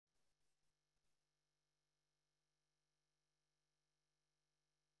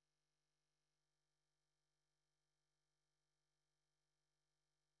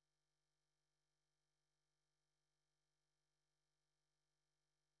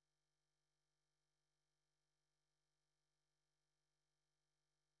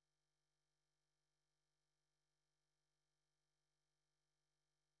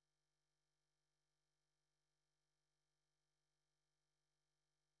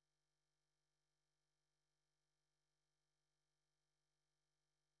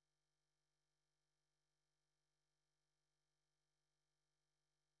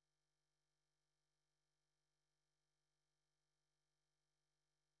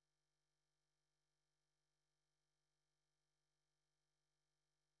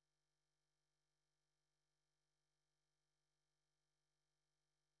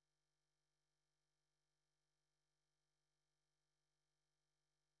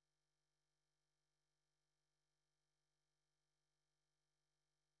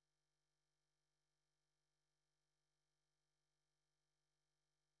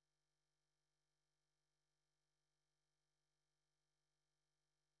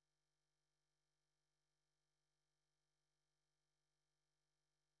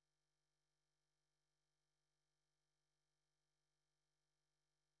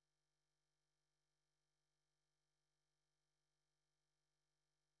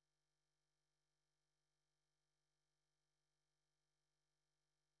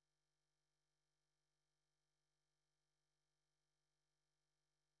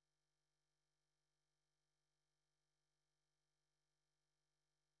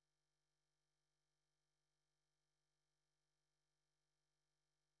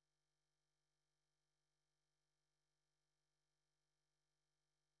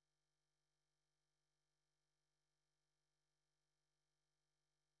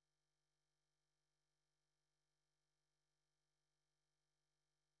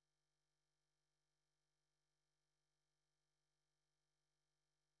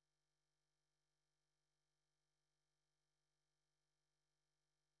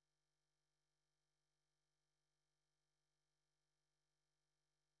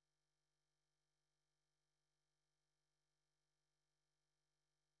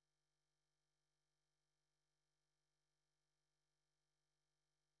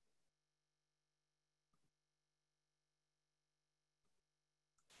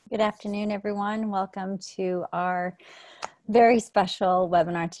Good afternoon, everyone. Welcome to our very special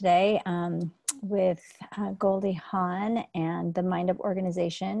webinar today with Goldie Hawn and the Mind Up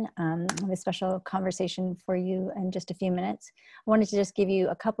organization. I have a special conversation for you in just a few minutes. I wanted to just give you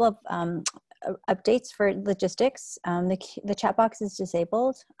a couple of updates for logistics. The chat box is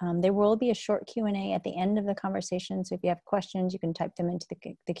disabled. There will be a short Q&A at the end of the conversation, so if you have questions, you can type them into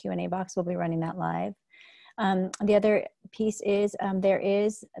the Q&A box. We'll be running that live. The other piece is there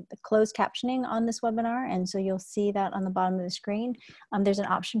is closed captioning on this webinar, and so you'll see that on the bottom of the screen. There's an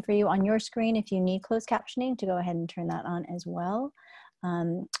option for you on your screen if you need closed captioning to go ahead and turn that on as well.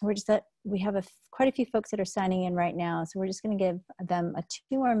 We have quite a few folks that are signing in right now, so we're just going to give them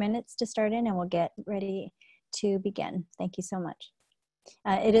 2 more minutes to start in, and we'll get ready to begin. Thank you so much.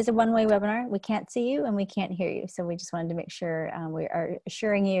 It is a one-way webinar. We can't see you and we can't hear you, so we just wanted to make sure we are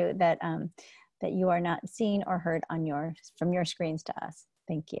assuring you that that you are not seen or heard from your screens to us.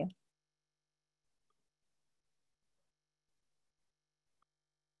 Thank you.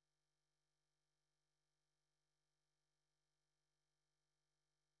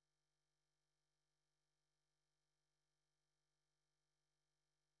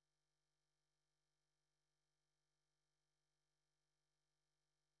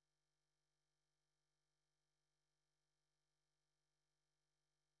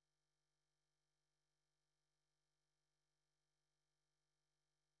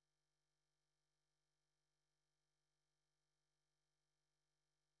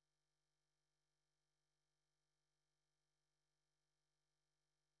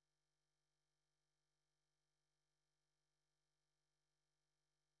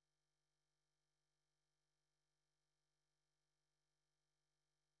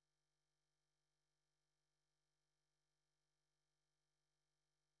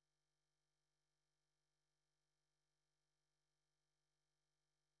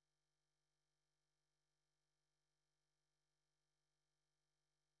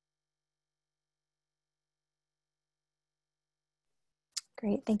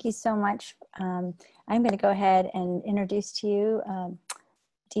 Great, thank you so much. I'm going to go ahead and introduce to you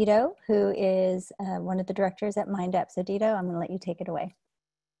Dito, who is one of the directors at Mind Up. So Dito, I'm going to let you take it away.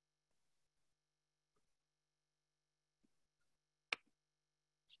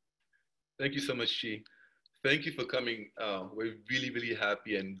 Thank you so much, Chi. Thank you for coming. We're really, really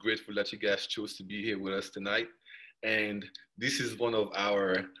happy and grateful that you guys chose to be here with us tonight. And this is one of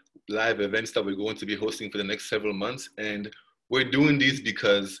our live events that we're going to be hosting for the next several months. And we're doing this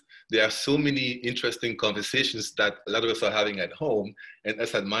because there are so many interesting conversations that a lot of us are having at home and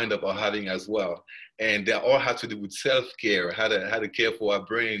us at Mind Up are having as well. And they all have to do with self-care, how to care for our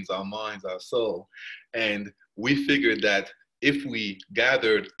brains, our minds, our soul. And we figured that if we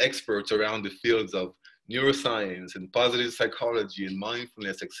gathered experts around the fields of neuroscience and positive psychology and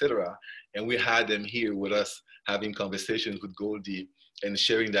mindfulness, etc., and we had them here with us having conversations with Goldie and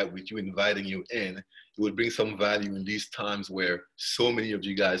sharing that with you, inviting you in, it would bring some value in these times where so many of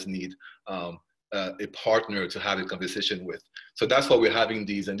you guys need a partner to have a conversation with. So that's why we're having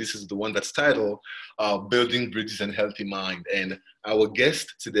these, and this is the one that's titled Building Bridges and Healthy Mind. And our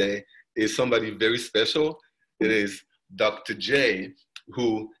guest today is somebody very special. It is Dr. J,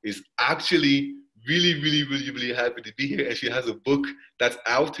 who is actually really happy to be here. And she has a book that's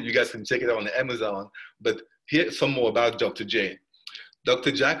out. You guys can check it out on Amazon. But here's some more about Dr. J.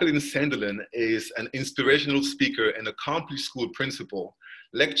 Dr. Jaqueline Sanderlin is an inspirational speaker and accomplished school principal,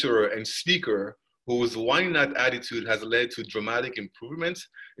 lecturer, and speaker whose why not attitude has led to dramatic improvements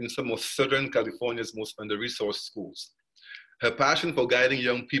in some of Southern California's most under-resourced schools. Her passion for guiding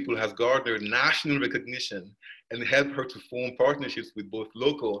young people has garnered national recognition and helped her to form partnerships with both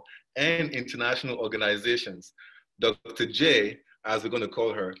local and international organizations. Dr. J, as we're going to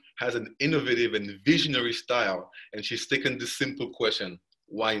call her, has an innovative and visionary style, and she's taken this simple question,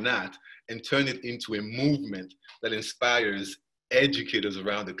 why not, and turned it into a movement that inspires educators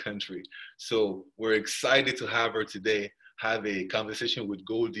around the country. So we're excited to have her today, have a conversation with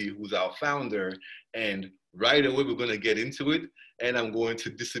Goldie, who's our founder, and right away we're going to get into it, and I'm going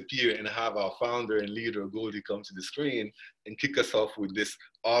to disappear and have our founder and leader, Goldie, come to the screen and kick us off with this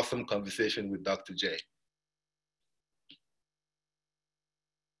awesome conversation with Dr. J.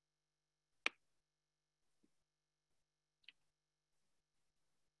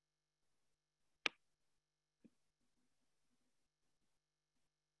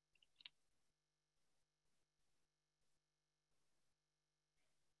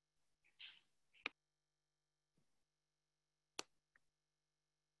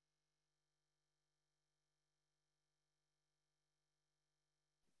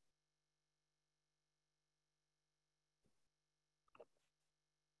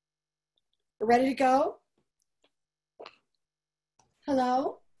 We're ready to go?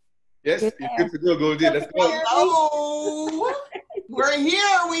 Hello? Yes, You're you're there. good to go, Goldie. Let's go. Hello. We're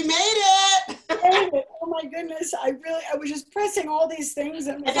here. We made it. Oh my goodness. I was just pressing all these things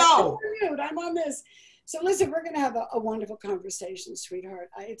and was I know. like, I'm on this. So listen, we're going to have a wonderful conversation,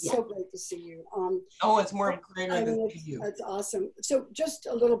 sweetheart. It's so great to see you. Oh, it's more greater I than mean, you. it's awesome. So just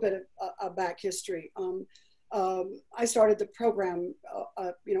a little bit of back history. I started the program,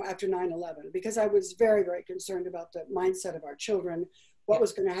 after 9/11 because I was very, very concerned about the mindset of our children, what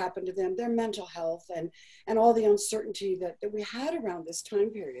was going to happen to them, their mental health, and all the uncertainty that we had around this time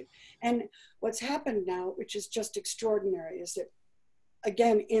period. And what's happened now, which is just extraordinary, is that,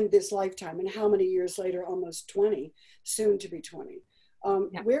 again, in this lifetime, and how many years later, almost 20, soon to be 20,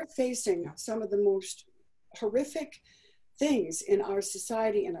 we're facing some of the most horrific things in our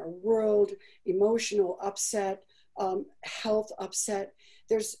society, in our world, emotional upset, health upset.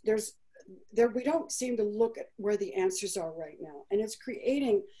 We don't seem to look at where the answers are right now. And it's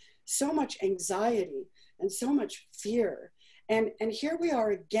creating so much anxiety and so much fear. And here we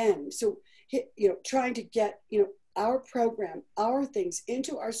are again. So, trying to get, our program, our things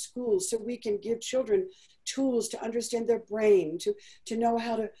into our schools so we can give children tools to understand their brain, to know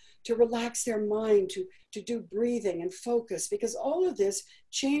how to relax their mind, to do breathing and focus, because all of this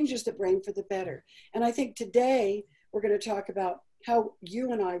changes the brain for the better. And I think today we're going to talk about how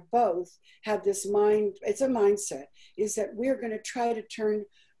you and I both have this mind, it's a mindset, is that we're going to try to turn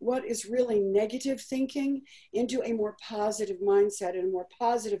what is really negative thinking into a more positive mindset and a more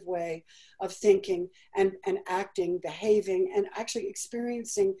positive way of thinking and acting, behaving, and actually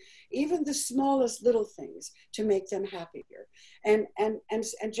experiencing even the smallest little things to make them happier. And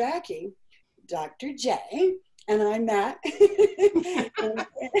Jackie, Dr. J, and I met, and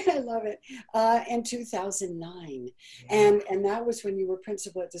I love it, in 2009. And that was when you were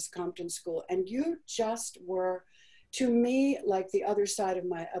principal at this Compton school. And you just were, to me, like the other side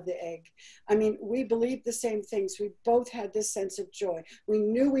of the egg. I mean, we believed the same things. We both had this sense of joy. We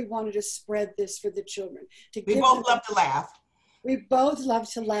knew we wanted to spread this for the children. We both love to laugh. We both love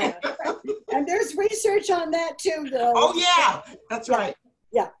to laugh. And there's research on that too, though. Oh, yeah, that's right.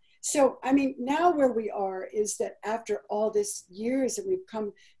 Yeah. So, I mean, now where we are is that after all this years that we've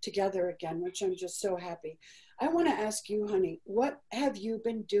come together again, which I'm just so happy. I want to ask you, honey, what have you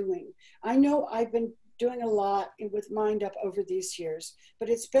been doing? I know I've been doing a lot with Mind Up over these years, but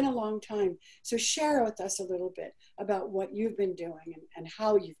it's been a long time. So share with us a little bit about what you've been doing and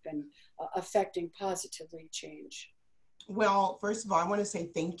how you've been affecting positively change. Well, first of all, I want to say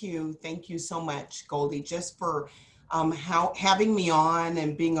thank you. Thank you so much, Goldie, just for having me on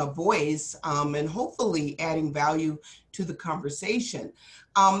and being a voice and hopefully adding value to the conversation.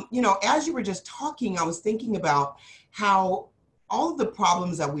 As you were just talking, I was thinking about how all of the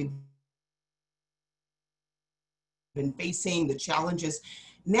problems that we've been facing, the challenges,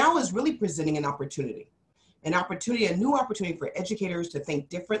 now is really presenting an opportunity, a new opportunity for educators to think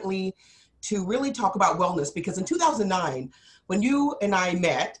differently, to really talk about wellness. Because in 2009, when you and I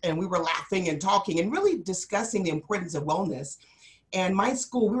met and we were laughing and talking and really discussing the importance of wellness, and my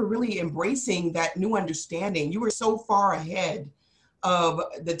school, we were really embracing that new understanding. You were so far ahead of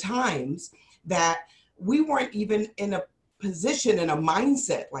the times that we weren't even in a position, in a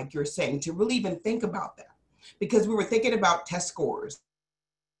mindset, like you're saying, to really even think about that. Because we were thinking about test scores.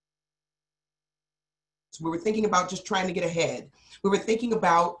 We were thinking about just trying to get ahead. We were thinking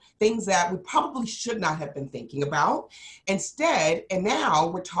about things that we probably should not have been thinking about. Instead, and now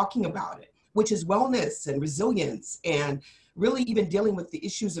we're talking about it, which is wellness and resilience, and really even dealing with the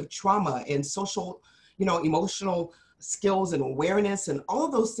issues of trauma and social, emotional skills and awareness and all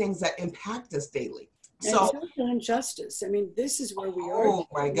of those things that impact us daily. And so social injustice. I mean, this is where we are. Oh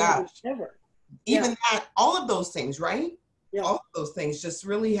my gosh. Ever. Even that, all of those things, right? Yeah. All of those things just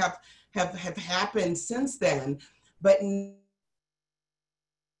really have happened since then. But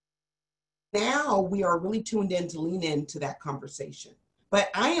now we are really tuned in to lean into that conversation. But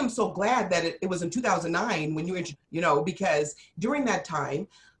I am so glad that it was in 2009 when because during that time,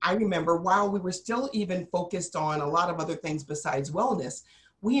 I remember while we were still even focused on a lot of other things besides wellness,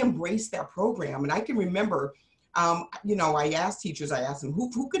 we embraced that program. And I can remember, I asked them,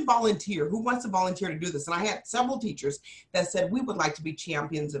 who can volunteer? Who wants to volunteer to do this? And I had several teachers that said, we would like to be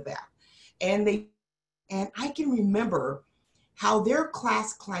champions of that. And I can remember how their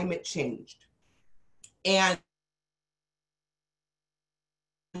class climate changed. And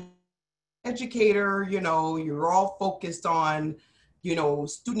educator, you're all focused on,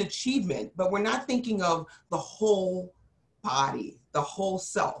 student achievement, but we're not thinking of the whole body, the whole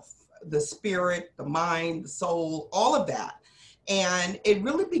self, the spirit, the mind, the soul, all of that. And it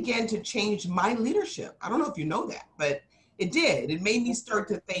really began to change my leadership. I don't know if you know that, but it did. It made me start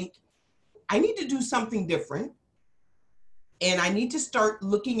to think, I need to do something different. And I need to start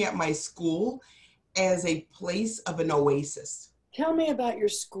looking at my school as a place of an oasis. Tell me about your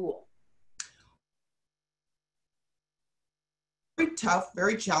school. Very tough,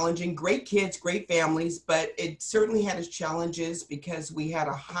 very challenging, great kids, great families, but it certainly had its challenges because we had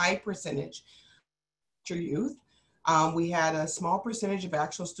a high percentage of youth. We had a small percentage of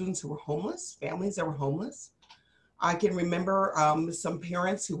actual students who were homeless, families that were homeless. I can remember some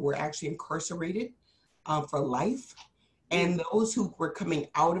parents who were actually incarcerated for life, and those who were coming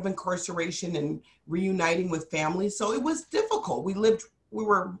out of incarceration and reuniting with families. So it was difficult. We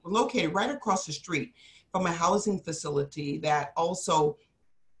were located right across the street from a housing facility that also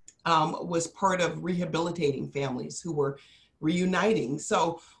was part of rehabilitating families who were reuniting.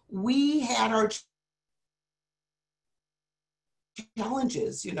 So we had our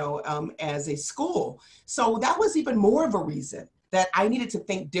challenges, as a school. So that was even more of a reason that I needed to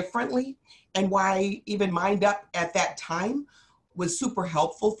think differently, and why even Mind Up at that time was super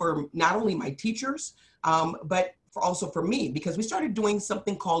helpful for not only my teachers, but also for me, because we started doing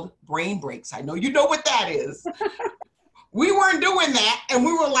something called brain breaks. I know you know what that is. We weren't doing that, and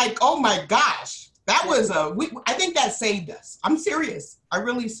we were like, oh my gosh, that was I think that saved us. I'm serious. I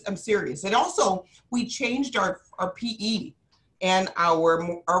really am serious. And also we changed our PE and our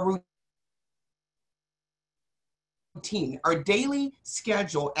routine. Our daily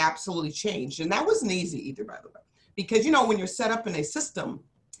schedule absolutely changed. And that wasn't easy either, by the way, because, when you're set up in a system,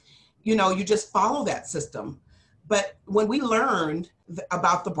 you just follow that system. But when we learned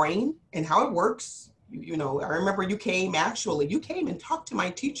about the brain and how it works, I remember you came and talked to my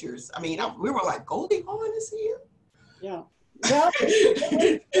teachers. I mean, we were like, Goldie Hawn is here. Yeah. Well,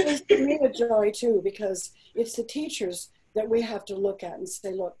 it was for me a joy too, because it's the teachers that we have to look at and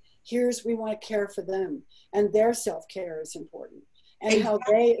say, look, we want to care for them, and their self-care is important, and how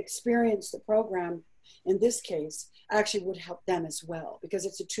they experience the program in this case actually would help them as well, because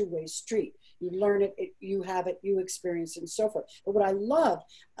it's a two-way street. You learn it, you have it, you experience it, and so forth. But what I love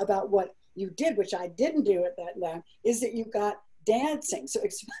about what you did, which I didn't do at that time, is that you got dancing. So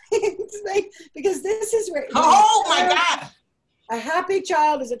explain, because this is where my God, a happy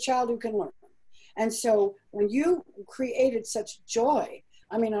child is a child who can learn. And so when you created such joy,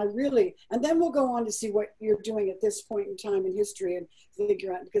 I mean, and then we'll go on to see what you're doing at this point in time in history and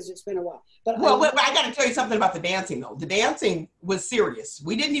figure out, because it's been a while. But I got to tell you something about the dancing, though. The dancing was serious.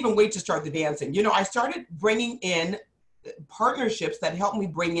 We didn't even wait to start the dancing. I started bringing in partnerships that helped me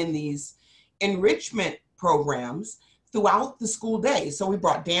bring in these enrichment programs throughout the school day. So we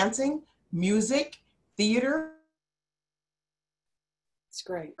brought dancing, music, theater. It's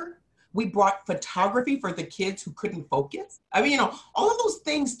great. We brought photography for the kids who couldn't focus. I mean, all of those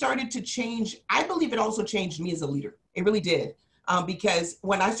things started to change. I believe it also changed me as a leader. It really did. Because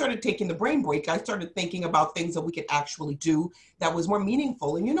when I started taking the brain break, I started thinking about things that we could actually do that was more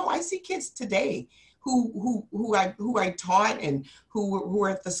meaningful. And, I see kids today who I taught and who were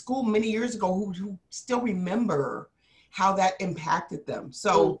at the school many years ago who still remember how that impacted them.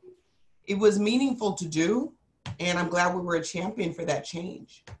 So it was meaningful to do. And I'm glad we were a champion for that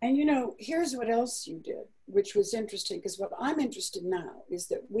change. And here's what else you did, which was interesting, because what I'm interested now is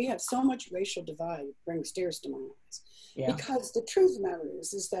that we have so much racial divide, it brings tears to my eyes. Yeah. Because the truth of the matter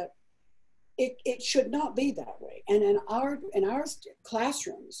is that it should not be that way. And in our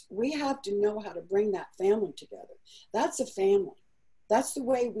classrooms, we have to know how to bring that family together. That's a family. That's the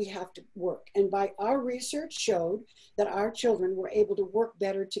way we have to work. And by our research showed that our children were able to work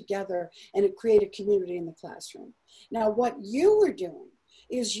better together and it created a community in the classroom. Now, what you were doing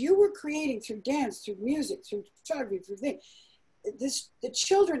is you were creating through dance, through music, through photography, through things. The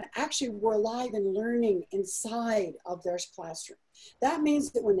children actually were alive and learning inside of their classroom. That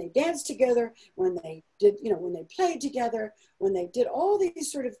means that when they danced together, when they did, when they played together, when they did all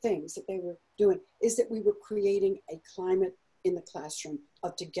these sort of things that they were doing, is that we were creating a climate in the classroom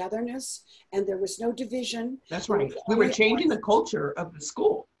of togetherness, and there was no division. That's right. We were changing the culture of the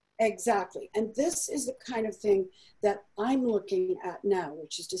school. Exactly. And this is the kind of thing that I'm looking at now,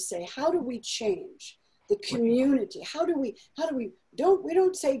 which is to say, how do we change the community? How do we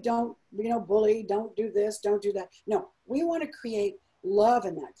don't say don't, bully, don't do this, don't do that. No, we want to create love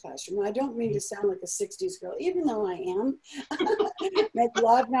in that classroom. And I don't mean to sound like a 60s girl, even though I am. Make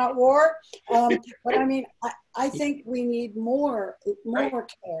love, not war. But I mean, I think we need more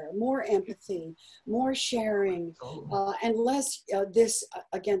care, more empathy, more sharing, and less this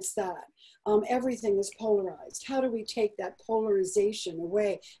against that. Everything is polarized. How do we take that polarization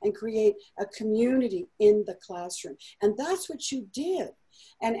away and create a community in the classroom? And that's what you did.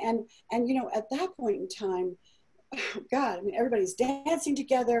 And you know, at that point in time, oh God, I mean, everybody's dancing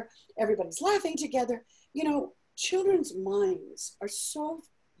together, everybody's laughing together. You know, children's minds are so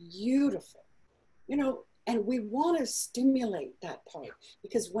beautiful, you know, and we want to stimulate that part,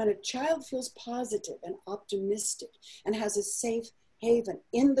 because when a child feels positive and optimistic and has a safe haven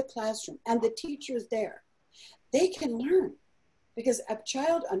in the classroom and the teacher is there, they can learn. Because a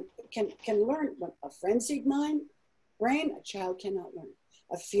child can learn. When a frenzied brain, a child cannot learn.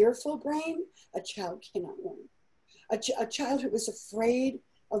 A fearful brain, a child cannot learn. A child who is afraid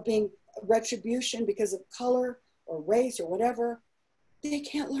of being retribution because of color or race or whatever, they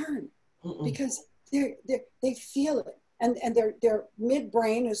can't learn. Because they feel it, and their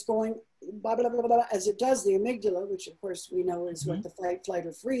midbrain is going blah, blah, blah, blah, as it does the amygdala, which of course we know is what the fight, flight,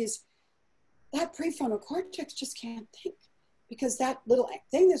 or freeze. That prefrontal cortex just can't think, because that little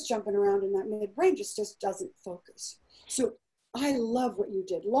thing that's jumping around in that midbrain just doesn't focus. So I love what you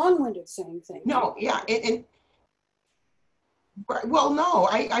did. Long-winded saying things. No, yeah, and well, no,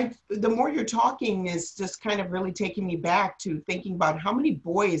 I the more you're talking is just kind of really taking me back to thinking about how many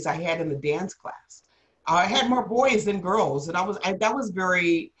boys I had in the dance class. I had more boys than girls, and that was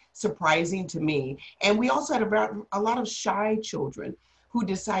very surprising to me. And we also had a lot of shy children who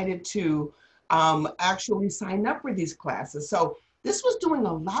decided to actually sign up for these classes. So this was doing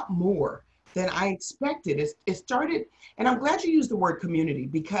a lot more than I expected. It started, and I'm glad you used the word community,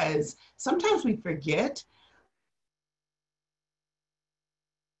 because sometimes we forget.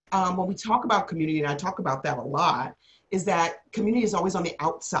 When we talk about community, and I talk about that a lot, is that community is always on the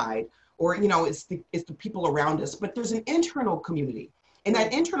outside, or, you know, it's the people around us, but there's an internal community. And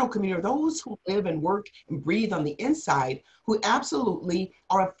that internal community are those who live and work and breathe on the inside, who absolutely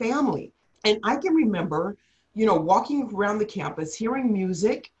are a family. And I can remember, you know, walking around the campus, hearing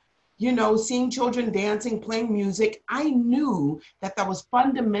music, you know, seeing children dancing, playing music. I knew that was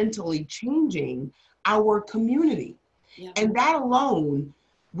fundamentally changing our community. Yeah. And that alone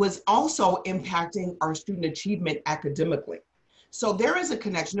was also impacting our student achievement academically. So there is a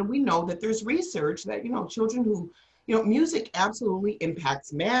connection, and we know that there's research that, you know, children who, you know, music absolutely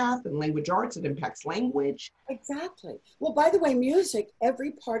impacts math and language arts, it impacts language. Exactly. Well, by the way, music,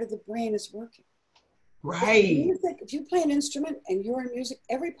 every part of the brain is working. Right. If you play an instrument and you're in music,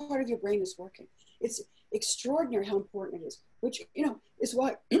 every part of your brain is working. It's extraordinary how important it is, which, you know, is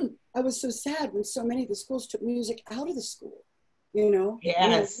why I was so sad when so many of the schools took music out of the school. You know,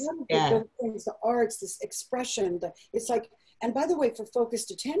 yes, the things, the arts, this expression, it's like, and by the way, for focused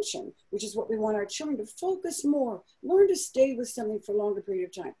attention, which is what we want our children to focus more, learn to stay with something for a longer period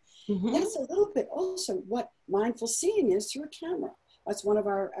of time. That's a little bit also what mindful seeing is through a camera. That's one of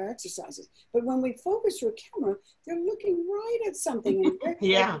our exercises. But when we focus through a camera, they're looking right at something in a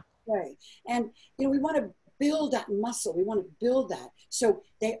very way. And, you know, we want to build that muscle. We want to build that so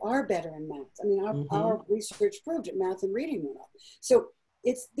they are better in math. I mean, our research proved it, math and reading went up. So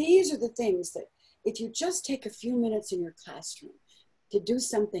these are the things that if you just take a few minutes in your classroom to do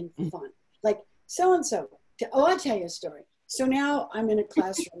something fun, like so-and-so, I'll tell you a story. So now I'm in a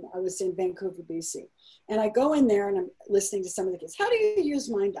classroom. I was in Vancouver, BC, and I go in there and I'm listening to some of the kids. How do you use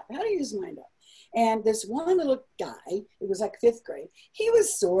Mind Up? How do you use Mind Up? And this one little guy, it was like 5th grade, he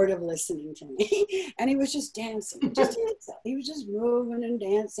was sort of listening to me and he was just dancing, he was just moving and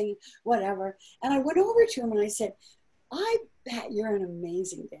dancing, whatever. And I went over to him and I said, I bet you're an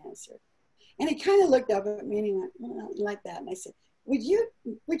amazing dancer. And he kind of looked up at me and he went, well, like that. And I said, would you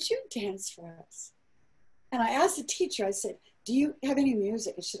dance for us? And I asked the teacher, I said, do you have any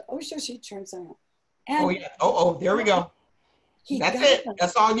music? And she said, oh, sure, she turned something on. And oh, yeah. There we go. That's it.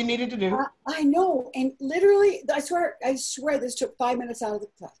 That's all you needed to do. I know. And literally, I swear this took 5 minutes out of the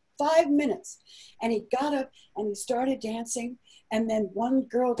class. 5 minutes. And he got up and he started dancing. And then one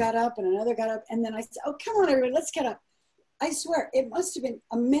girl got up and another got up. And then I said, oh, come on, everybody, let's get up. I swear, it must have been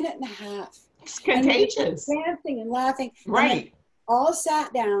a minute and a half. It's contagious. And dancing and laughing. Right. All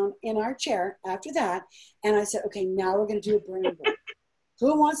sat down in our chair after that. And I said, okay, now we're going to do a brain break.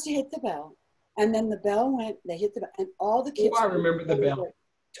 Who wants to hit the bell? And then the bell went, they hit the bell, and all the kids. I remember the bell.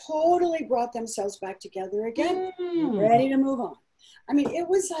 Totally brought themselves back together again, ready to move on. I mean, it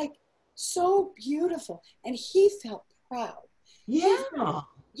was like so beautiful. And he felt proud. Yeah.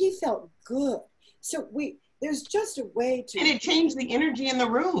 He felt good. So there's just a way to. And it changed the energy in the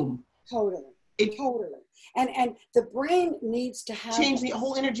room. Totally. Totally. And the brain needs to have. Change the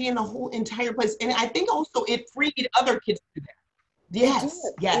whole energy in the whole entire place. And I think also it freed other kids to do that. Yes,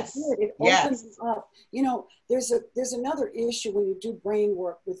 yes, It did. It yes. opens up. You know, there's another issue when you do brain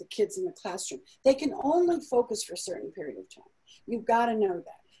work with the kids in the classroom. They can only focus for a certain period of time. You've got to know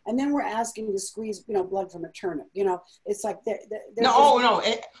that. And then we're asking to squeeze, you know, blood from a turnip. You know, it's like they're No, just, oh no,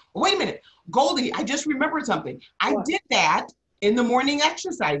 wait a minute. Goldie, I just remembered something. I what? did that in the morning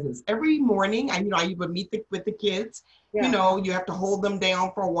exercises. Every morning, I would meet with the kids. You Yeah, know, you have to hold them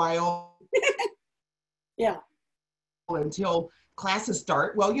down for a while yeah, until classes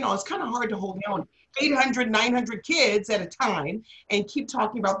start. Well, you know, it's kind of hard to hold down 800, 900 kids at a time and keep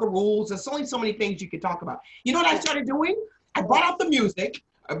talking about the rules. There's only so many things you could talk about. You know what I yeah. started doing? I brought out the music.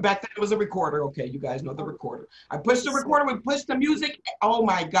 Back then it was a recorder. Okay, you guys know the recorder. I pushed the recorder, we pushed the music. Oh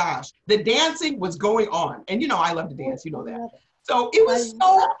my gosh, the dancing was going on. And you know, I love to dance, you know that. So it I was so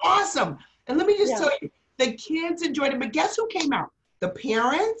love awesome. And let me just Yeah. tell you, the kids enjoyed it, but guess who came out? The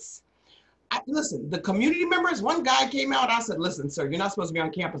parents. Listen, the community members, one guy came out, I said, listen, sir, you're not supposed to be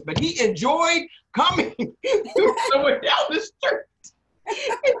on campus, but he enjoyed coming somewhere down the street.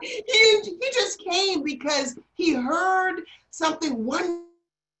 He just came because he heard something wonderful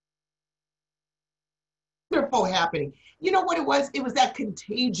happening. You know what it was? It was that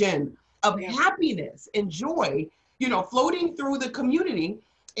contagion of happiness and joy, you know, floating through the community.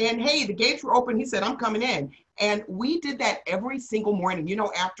 And hey, the gates were open. He said, I'm coming in. And we did that every single morning. You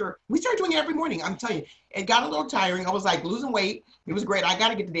know, after we started doing it every morning, I'm telling you, it got a little tiring. I was like losing weight. It was great. I got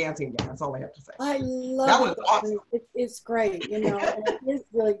to get to dancing again. That's all I have to say. I love that was it. awesome. It's great, you know, and it is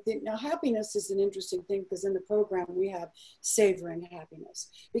really, now happiness is an interesting thing because in the program we have savoring happiness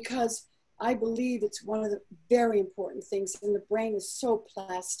because I believe it's one of the very important things, and the brain is so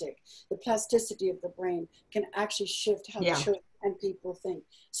plastic. The plasticity of the brain can actually shift how children and people think.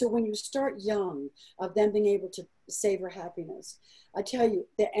 So when you start young, of them being able to savor happiness, I tell you,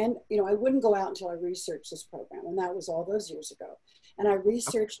 you know, I wouldn't go out until I researched this program, and that was all those years ago. And I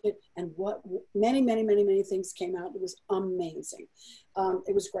researched it, and many things came out. It was amazing.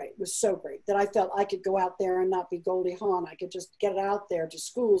 It was great. It was so great that I felt I could go out there and not be Goldie Hawn. I could just get it out there to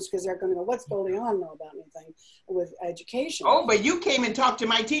schools because they're going to go, what's Goldie Hawn know about anything with education? Oh, but you came and talked to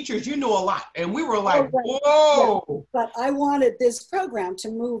my teachers. You knew a lot. And we were like, whoa. Yeah. But I wanted this program to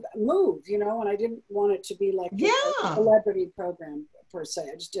move, you know, and I didn't want it to be like a celebrity program per se.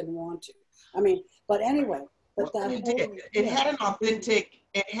 I just didn't want to. I mean, but anyway. But well, it had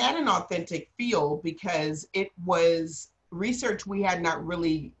an authentic feel because it was research we had not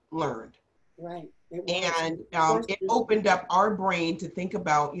really learned. Right. And it opened up our brain to think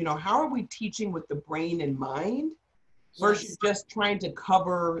about, you know, how are we teaching with the brain in mind versus just trying to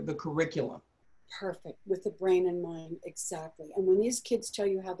cover the curriculum. Perfect, with the brain in mind, exactly. And when these kids tell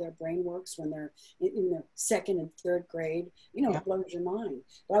you how their brain works when they're in the second and third grade, you know, it blows your mind.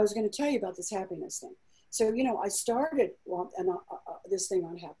 But I was going to tell you about this happiness thing. So, you know, I started this thing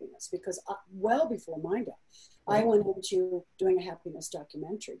on happiness because well before Mind Up, I went into doing a happiness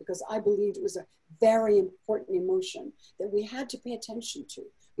documentary because I believed it was a very important emotion that we had to pay attention to.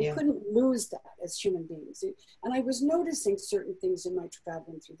 We couldn't lose that as human beings. And I was noticing certain things in my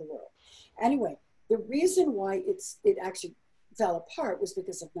traveling through the world. Anyway, the reason why it actually fell apart was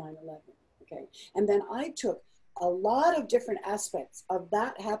because of 9/11, okay? And then I took a lot of different aspects of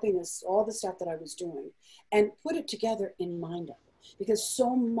that happiness, all the stuff that I was doing, and put it together in Mind Up. Because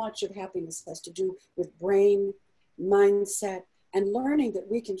so much of happiness has to do with brain, mindset, and learning that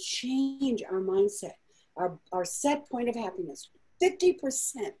we can change our mindset, our set point of happiness,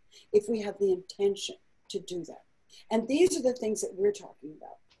 50% if we have the intention to do that. And these are the things that we're talking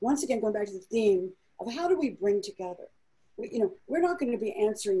about. Once again, going back to the theme of how do we bring together? You know, we're not going to be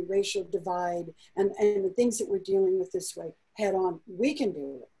answering racial divide and the things that we're dealing with this way head on. We can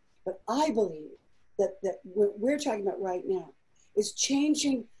do it. But I believe that what we're talking about right now is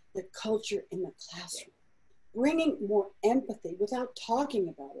changing the culture in the classroom, bringing more empathy without talking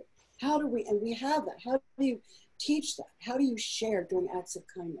about it. How do we, and we have that, how do you teach that? How do you share doing acts of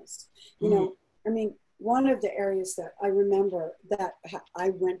kindness? You know, I mean, one of the areas that I remember that I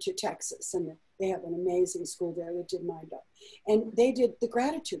went to Texas, and they have an amazing school there that did Mind Up. And they did the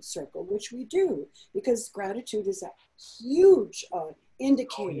gratitude circle, which we do, because gratitude is a huge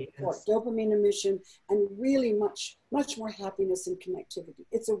indicator for dopamine emission and really much more happiness and connectivity.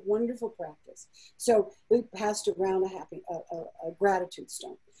 It's a wonderful practice. So we passed around a gratitude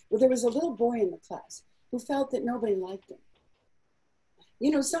stone. Well, there was a little boy in the class who felt that nobody liked him.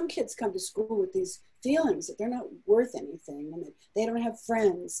 You know, some kids come to school with these feelings that they're not worth anything and that they don't have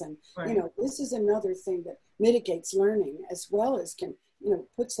friends. And, you know, this is another thing that mitigates learning as well as can, you know,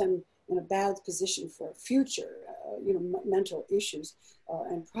 puts them in a bad position for future, you know, mental issues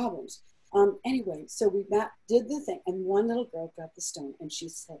and problems. Anyway, so we did the thing, and one little girl got the stone, and she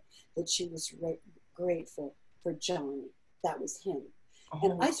said that she was grateful for Johnny. That was him.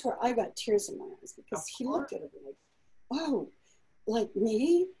 And I swear I got tears in my eyes because he looked at her like, oh, like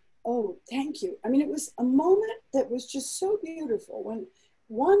me? Oh, thank you. I mean, it was a moment that was just so beautiful when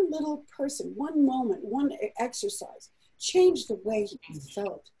one little person, one moment, one exercise changed the way he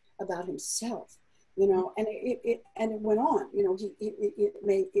felt about himself, you know, and it went on, you know,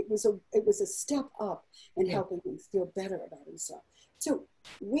 it was a step up in helping him feel better about himself. So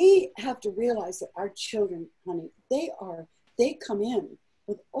we have to realize that our children, honey, they come in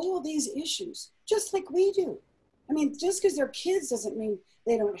with all these issues, just like we do. I mean, just because they're kids doesn't mean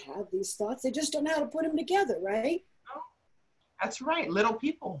they don't have these thoughts. They just don't know how to put them together, right? Oh, that's right, little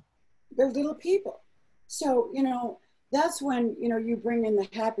people. They're little people. So, you know, that's when, you know, you bring in the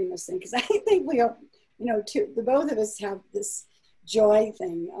happiness thing, because I think we are, you know, the both of us have this joy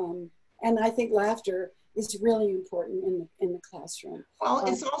thing. And I think laughter is really important in the classroom. Well,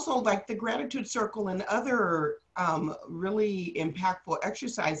 it's also like the gratitude circle and other really impactful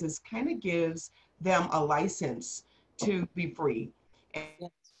exercises kind of gives them a license to be free.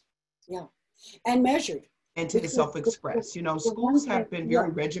 Yeah, and measured. And to self-express. You know, schools have been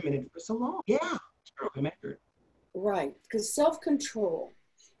very regimented for so long. Yeah, true, measured. Right, because self-control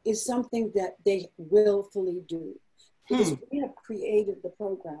is something that they willfully do. Because we have created the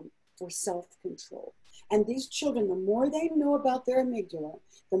program for self-control. And these children, the more they know about their amygdala,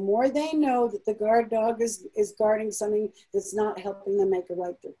 the more they know that the guard dog is guarding something that's not helping them make a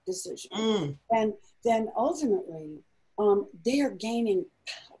right decision. And then ultimately, they are gaining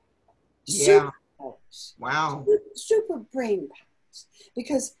power. Super powers. Wow. Super brain powers.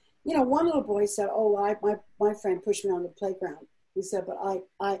 Because, you know, one little boy said, oh, my friend pushed me on the playground. He said, but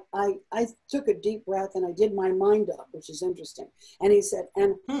I took a deep breath and I did my mind up, which is interesting. And he said,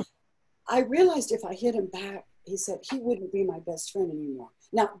 and I realized if I hit him back, he said, he wouldn't be my best friend anymore.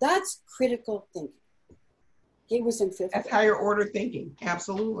 Now, that's critical thinking. He was in fifth grade. That's higher order thinking.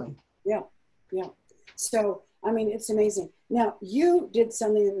 Absolutely. Yeah, yeah. So, I mean, it's amazing. Now, you did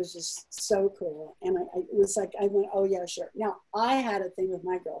something that was just so cool. And it was like, I went, oh, yeah, sure. Now, I had a thing with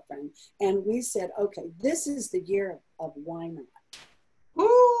my girlfriend. And we said, okay, this is the year of why not?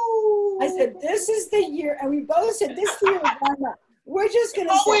 Ooh. I said, this is the year. And we both said, this is the year of why not? We're just going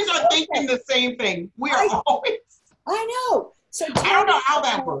to always are thinking the same thing. We are always. I know. So I don't know how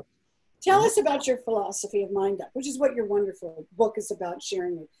that works. Tell us about your philosophy of Mind Up, which is what your wonderful book is about,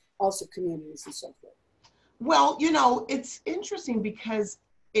 sharing with also communities and so forth. Well, you know, it's interesting because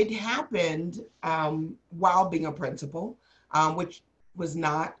it happened while being a principal, which was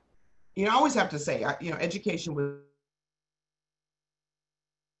not, you know, I always have to say, you know, education was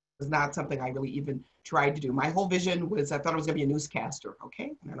not something I really even tried to do. My whole vision was I thought I was going to be a newscaster,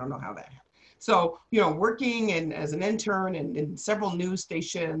 okay? And I don't know how that happened. So, you know, working and as an intern and in several news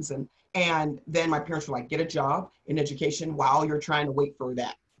stations, and then my parents were like, get a job in education while you're trying to wait for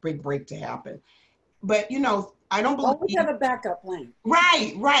that big break to happen. But, you know, I don't believe— always have a backup plan.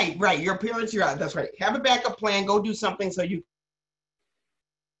 Right. Your parents, you're out. That's right. Have a backup plan. Go do something so you.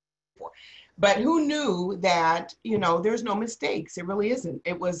 But who knew that, you know, there's no mistakes. It really isn't.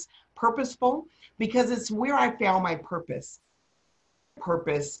 It was purposeful because it's where I found my purpose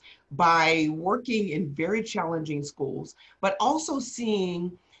by working in very challenging schools, but also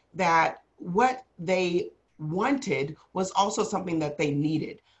seeing that what they wanted was also something that they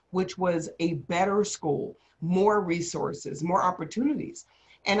needed, which was a better school, more resources, more opportunities.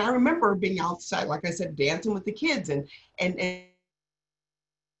 And I remember being outside, like I said, dancing with the kids and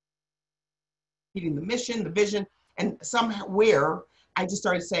reading the mission, the vision, and somewhere I just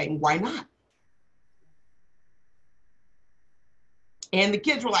started saying, why not? And the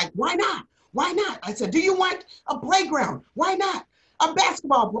kids were like, why not? Why not? I said, do you want a playground? Why not? A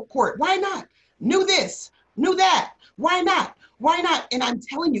basketball court? Why not? Knew this, knew that. Why not? Why not? And I'm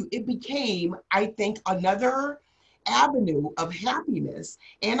telling you, it became, I think, another avenue of happiness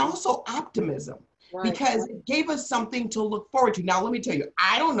and also optimism. Right. Because it gave us something to look forward to. Now, let me tell you,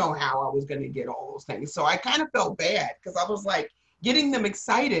 I don't know how I was going to get all those things. So I kind of felt bad because I was like getting them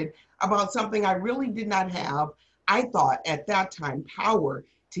excited about something I really did not have, I thought at that time, power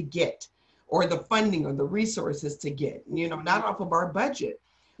to get, or the funding or the resources to get, you know, not off of our budget.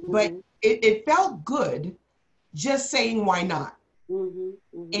 Mm-hmm. But it felt good just saying, why not? Mm-hmm.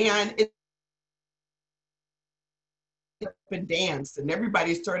 Mm-hmm. And it and danced and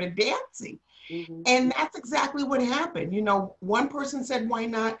everybody started dancing. Mm-hmm. And that's exactly what happened. You know, one person said, why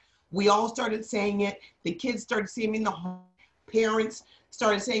not? We all started saying it. The kids started seeing me in the home. Parents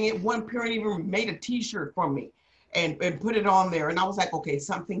started saying it. One parent even made a t-shirt for me. and put it on there. And I was like, okay,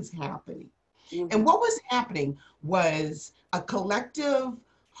 something's happening. Mm-hmm. And what was happening was a collective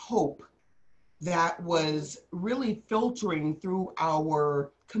hope that was really filtering through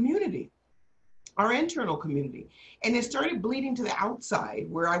our community, our internal community. And it started bleeding to the outside,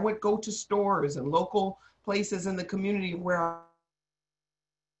 where I would go to stores and local places in the community where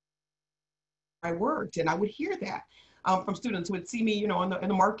I worked, and I would hear that from students who would see me, in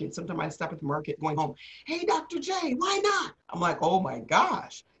the market. Sometimes I stop at the market going home. Hey, Dr. J, why not? I'm like, oh my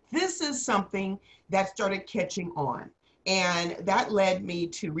gosh, this is something that started catching on. And that led me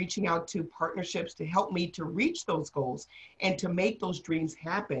to reaching out to partnerships to help me to reach those goals and to make those dreams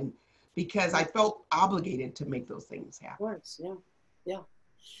happen, because I felt obligated to make those things happen. Of course, yeah, yeah.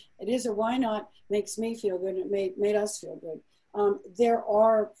 It is a why not, makes me feel good, and it made us feel good. There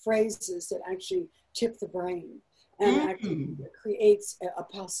are phrases that actually tip the brain and actually creates a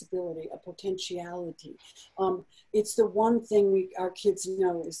possibility, a potentiality. It's the one thing our kids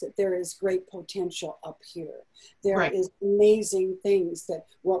know, is that there is great potential up here. There is amazing things that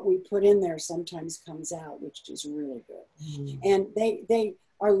what we put in there sometimes comes out, which is really good. And they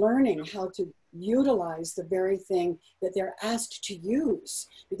are learning how to utilize the very thing that they're asked to use,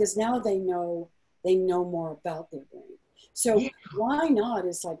 because now they know more about their brain. So why not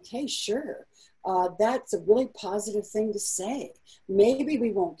is like, hey, sure, that's a really positive thing to say. Maybe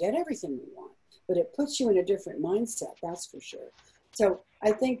we won't get everything we want, but it puts you in a different mindset, that's for sure. So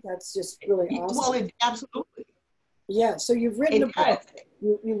I think that's just really awesome. Well, absolutely. Yeah, so you've written a book.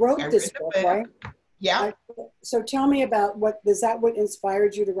 You wrote this book, right? Yeah. So tell me about what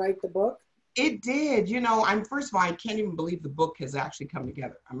inspired you to write the book? It did. First of all, I can't even believe the book has actually come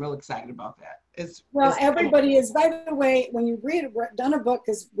together. I'm real excited about that. Everybody is. By the way, when you done a book,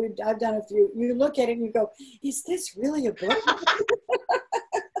 because I've done a few, you look at it and you go, is this really a book?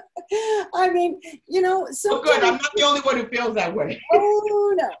 I mean, so good. I'm not the only one who feels that way.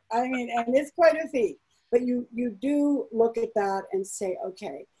 Oh, no. I mean, and it's quite a feat. But you do look at that and say,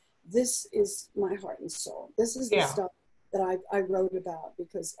 okay, this is my heart and soul. This is the stuff that I wrote about,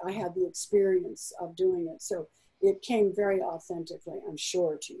 because I had the experience of doing it. So it came very authentically, I'm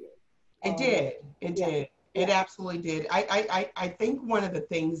sure, to you. It did. It did. It absolutely did. I think one of the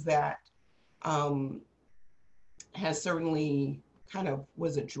things that has certainly kind of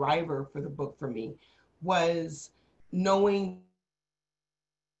was a driver for the book for me was knowing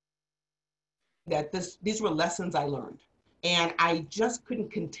that these were lessons I learned, and I just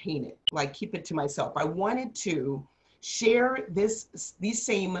couldn't contain it, like keep it to myself. I wanted to share these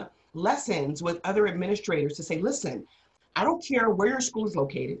same lessons with other administrators to say, listen, I don't care where your school is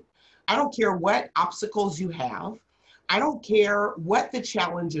located. I don't care what obstacles you have. I don't care what the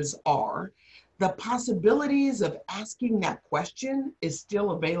challenges are. The possibilities of asking that question is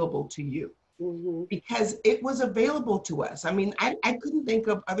still available to you, because it was available to us. I mean, I couldn't think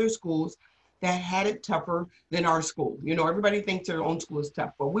of other schools that had it tougher than our school. Everybody thinks their own school is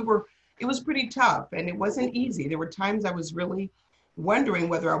tough, but it was pretty tough, and it wasn't easy. There were times I was really wondering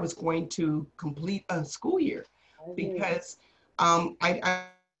whether I was going to complete a school year, because I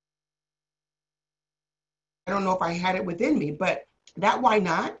don't know if I had it within me, but that why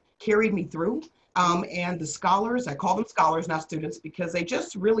not carried me through. And the scholars, I call them scholars, not students, because they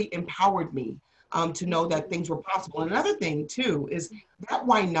just really empowered me to know that things were possible. And another thing too is that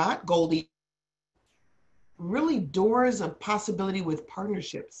why not, Goldie, really doors of possibility with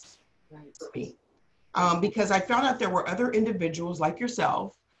partnerships for me. Because I found out there were other individuals like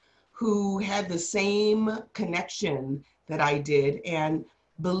yourself who had the same connection that I did and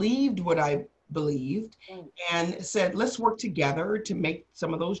believed what I believed and said, let's work together to make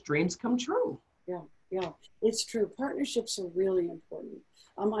some of those dreams come true. Yeah, it's true. Partnerships are really important.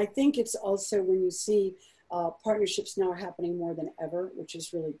 I think it's also when you see partnerships now are happening more than ever, which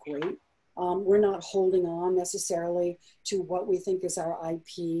is really great. We're not holding on necessarily to what we think is our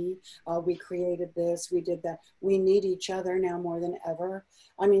IP. We created this, we did that. We need each other now more than ever.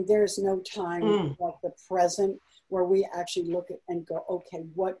 I mean, there's no time like the present where we actually look at and go, okay,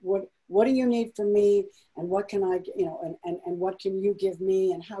 what do you need from me? And what can I, and what can you give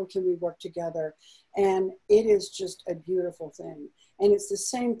me? And how can we work together? And it is just a beautiful thing. And it's the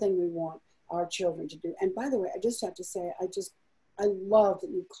same thing we want our children to do. And by the way, I just have to say, I love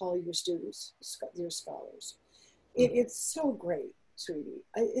that you call your students your scholars. It's so great, sweetie.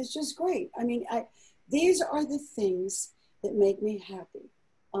 It's just great. I mean, these are the things that make me happy.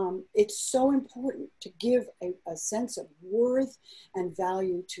 It's so important to give a sense of worth and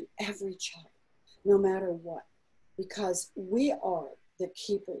value to every child, no matter what, because we are the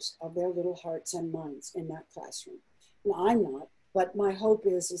keepers of their little hearts and minds in that classroom. Now, I'm not, but my hope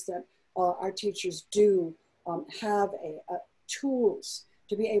is that our teachers do have tools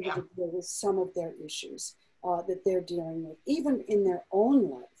to be able Yeah. to deal with some of their issues that they're dealing with, even in their own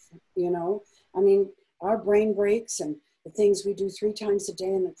life, you know? I mean, our brain breaks and the things we do 3 times a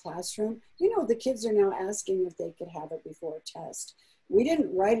day in the classroom, you know, the kids are now asking if they could have it before a test. We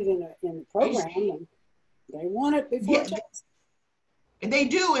didn't write it in the program, and they want it before a test. They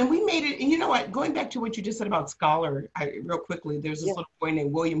do, and we made it. And you know what? Going back to what you just said about Scholar, real quickly, there's this little boy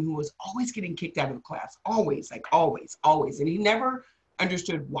named William who was always getting kicked out of the class, always, like always, always, and he never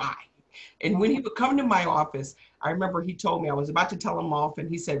understood why. And when he would come to my office, I remember he told me, I was about to tell him off, and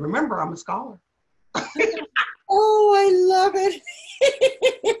he said, "Remember, I'm a scholar." Oh, I love it.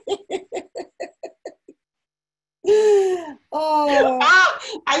 Oh.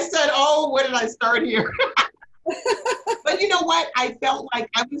 I said, "Oh, where did I start here?" But you know what? I felt like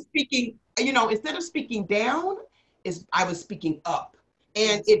I was speaking, you know, instead of speaking down, I was speaking up.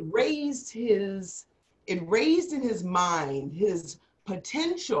 And it raised in his mind his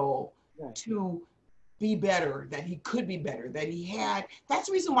potential to be better, that he could be better, that he had. That's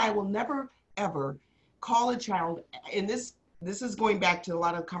the reason why I will never, ever call a child, and this is going back to a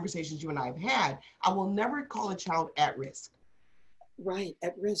lot of conversations you and I have had, I will never call a child at risk. Right,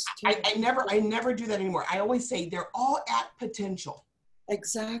 at risk. I never do that anymore. I always say they're all at potential.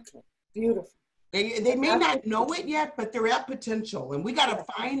 Exactly. Beautiful. They may not know it yet, but they're at potential. And we got to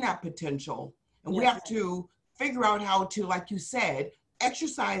find that potential. And we have to figure out how to, like you said,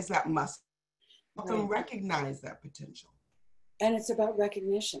 exercise that muscle, help them recognize that potential. And it's about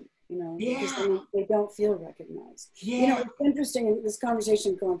recognition, you know, because they don't feel recognized. Yeah. You know, it's interesting, and this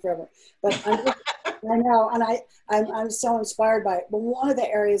conversation is going forever, but I know, and I'm so inspired by it. But one of the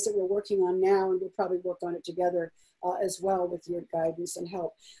areas that we're working on now, and we'll probably work on it together as well with your guidance and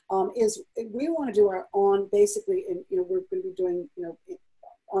help, is we want to do our basically, you know, we're going to be doing, you know,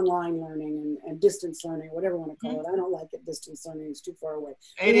 online learning and distance learning, whatever you want to call it. I don't like it. Distance learning is too far away.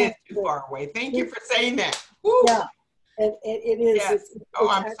 It is too far away. Thank you for saying that. Woo. Yeah, it is. Yes.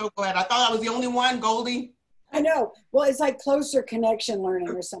 I'm so glad. I thought I was the only one, Goldie. I know. Well, it's like closer connection learning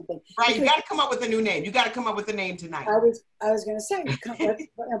or something. Right. You got to come up with a new name. You got to come up with a name tonight. I was going to say, let's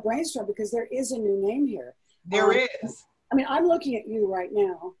brainstorm, because there is a new name here. There is. I mean, I'm looking at you right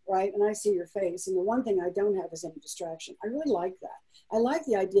now, right? And I see your face. And the one thing I don't have is any distraction. I really like that. I like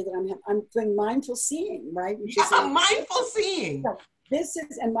the idea that I'm doing mindful seeing, right? Which is mindful seeing. So this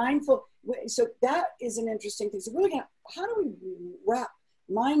is, and mindful. So that is an interesting thing. So we're looking at, how do we wrap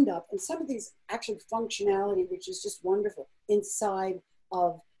mind up and some of these actual functionality, which is just wonderful, inside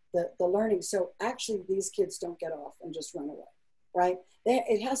of the learning. So actually these kids don't get off and just run away, right?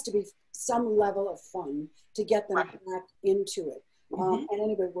 It has to be some level of fun to get them back into it. And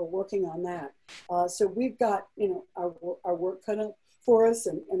anyway, we're working on that. So we've got, you know, our work cut out for us,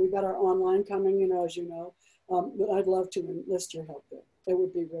 and we've got our online coming, you know, as you know. But I'd love to enlist your help there. It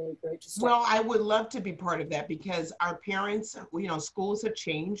would be really great to start. Well, I would love to be part of that, because our parents, you know, schools have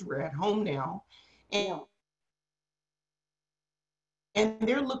changed. We're at home now. And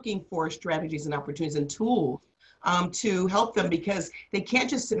they're looking for strategies and opportunities and tools to help them, because they can't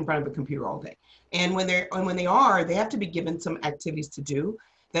just sit in front of a computer all day. And when they have to be given some activities to do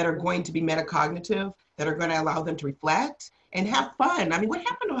that are going to be metacognitive, that are going to allow them to reflect and have fun. I mean, what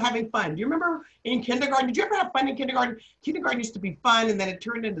happened to having fun? Do you remember in kindergarten? Did you ever have fun in kindergarten? Kindergarten used to be fun, and then it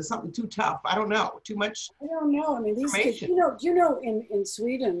turned into something too tough. I don't know, too much. I don't know. I mean, these kids, you know, in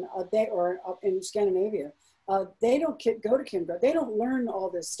Sweden, or in Scandinavia, they don't go to kindergarten. They don't learn all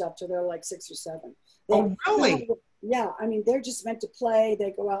this stuff till they're like 6 or 7. Oh, really? Yeah. I mean, they're just meant to play.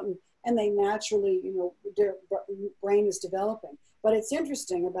 They go out and they naturally, you know, their brain is developing. But it's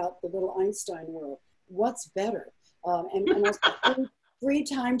interesting about the little Einstein world. What's better? And also free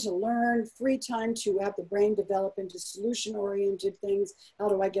time to learn, free time to have the brain develop into solution-oriented things. How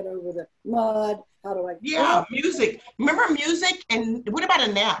do I get over the mud? How do I? Yeah, music. Remember music? And what about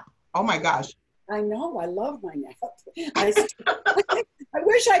a nap? Oh my gosh. I know. I love my nap. I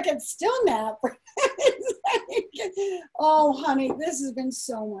wish I could still nap. Oh, honey, this has been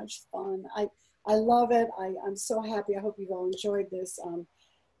so much fun. I love it. I'm so happy. I hope you've all enjoyed this.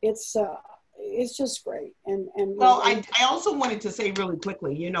 It's just great. And well, I also wanted to say really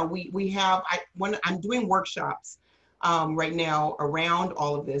quickly, you know, I'm doing workshops right now around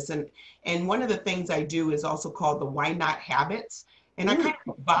all of this. And one of the things I do is also called the Why Not Habits. And I kind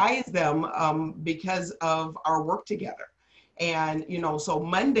of advise them because of our work together. And, you know, so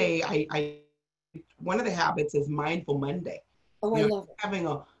Monday, one of the habits is Mindful Monday. Oh, I love it. Having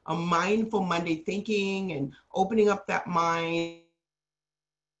a mindful Monday, thinking and opening up that mind.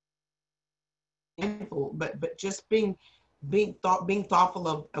 But just being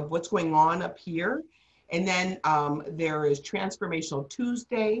thoughtful of what's going on up here, And then there is Transformational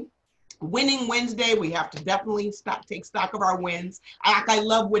Tuesday. Winning Wednesday, we have to definitely take stock of our wins. I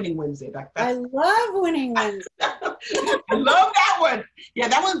love Winning Wednesday. I love Winning Wednesday. I love that one. Yeah,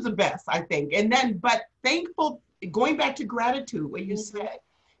 that one's the best, I think. And then, but thankful, going back to gratitude, what you said,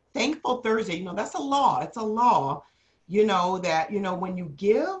 Thankful Thursday, you know, that's a law. It's a law, you know, that, you know, when you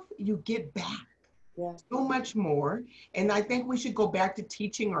give, you get back so much more. And I think we should go back to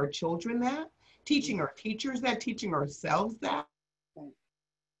teaching our children that, teaching our teachers that, teaching ourselves that.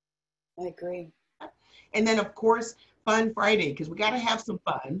 I agree. And then, of course, Fun Friday, because we got to have some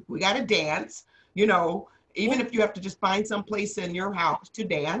fun. We got to dance, you know, even if you have to just find some place in your house to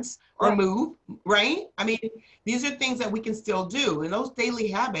dance or move, right? I mean, these are things that we can still do. And those daily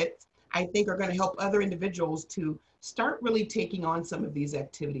habits, I think, are going to help other individuals to start really taking on some of these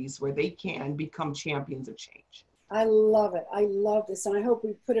activities where they can become champions of change. I love it. I love this. And I hope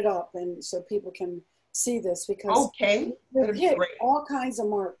we put it up and so people can see this, because we hit all kinds of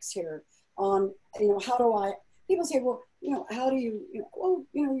marks here on, you know, how do I, people say, well, you know, how do you, well,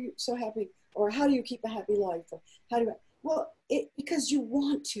 you know, you're so happy, or how do you keep a happy life? Or how do I, well, because you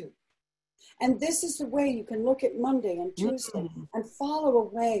want to. And this is the way you can look at Monday and Tuesday and follow a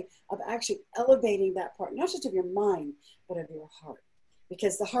way of actually elevating that part, not just of your mind, but of your heart.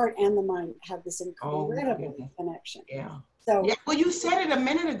 Because the heart and the mind have this incredible connection. Yeah. So, well, you said it a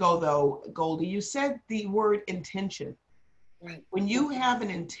minute ago, though, Goldie. You said the word intention. Right. When you have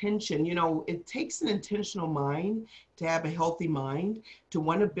an intention, you know, it takes an intentional mind to have a healthy mind, to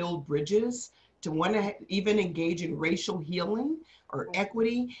want to build bridges, to want to even engage in racial healing or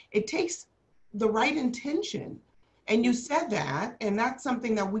equity. It takes the right intention. And you said that, and that's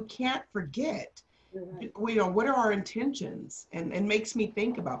something that we can't forget. Right. You know, what are our intentions? And it makes me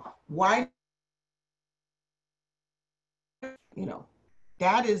think about why, you know,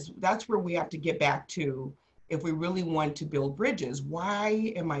 that's where we have to get back to if we really want to build bridges.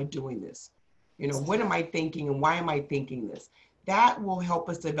 Why am I doing this? You know, what am I thinking and why am I thinking this? That will help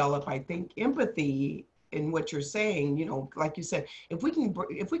us develop, I think, empathy in what you're saying. You know, like you said, if we can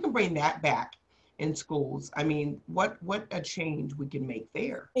bring that back in schools, I mean, what a change we can make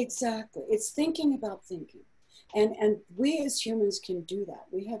there. Exactly. It's thinking about thinking. And we as humans can do that.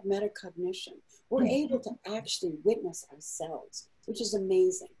 We have metacognition. We're able to actually witness ourselves, which is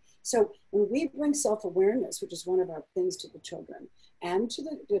amazing. So when we bring self-awareness, which is one of our things to the children and to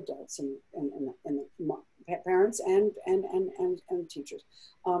the adults and the parents and teachers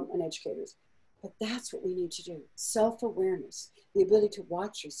and educators, but that's what we need to do. Self-awareness, the ability to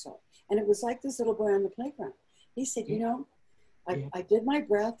watch yourself. And it was like this little boy on the playground. He said, you know, I did my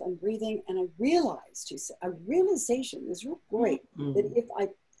breath, I'm breathing, and I realized, he said, a realization is real great that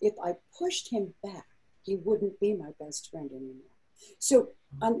if I pushed him back, he wouldn't be my best friend anymore. So,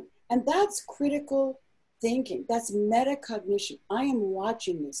 and that's critical thinking. That's metacognition. I am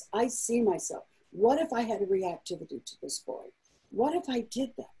watching this. I see myself. What if I had a reactivity to this boy? What if I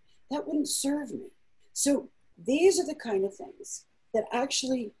did that? That wouldn't serve me. So these are the kind of things that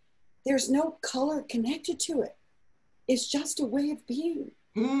actually, there's no color connected to it. It's just a way of being.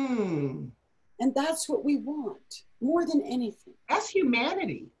 And that's what we want more than anything. That's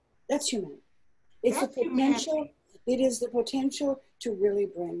humanity. That's humanity. It's the potential. Humanity. It is the potential to really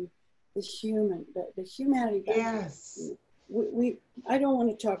bring the humanity back. Yes. I don't want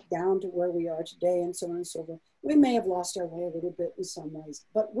to talk down to where we are today and so on and so forth. We may have lost our way a little bit in some ways,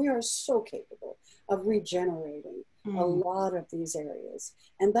 but we are so capable of regenerating a lot of these areas.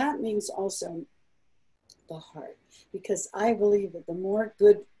 And that means also the heart, because I believe that the more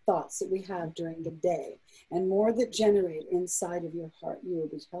good thoughts that we have during the day and more that generate inside of your heart, you will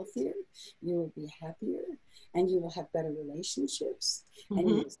be healthier, you will be happier, and you will have better relationships, and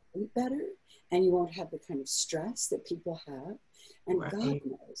you will sleep better, and you won't have the kind of stress that people have. And God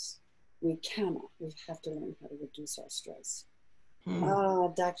knows we have to learn how to reduce our stress.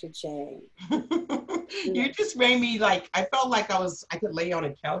 Oh, Dr. J. You just made me like, I felt like I could lay on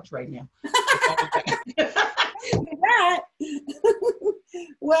a couch right now. That.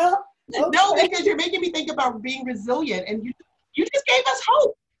 Well, okay. No, because you're making me think about being resilient, and you just gave us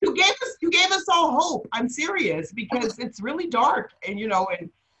hope. You gave us all hope. I'm serious, because it's really dark, and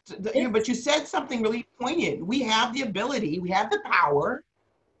but you said something really poignant. We have the ability, we have the power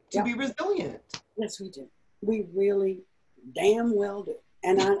to be resilient. Yes, we do. We really damn well do.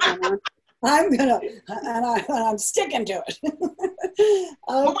 And I'm sticking to it. Okay.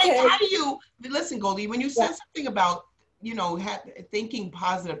 But wait, how do you listen, Goldie? When you said something about thinking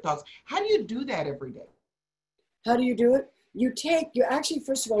positive thoughts, how do you do that every day? How do you do it? You actually,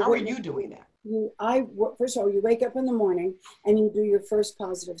 first of all, how are you doing that? First of all, you wake up in the morning and you do your first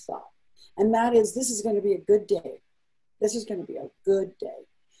positive thought. And that is, this is going to be a good day. This is going to be a good day.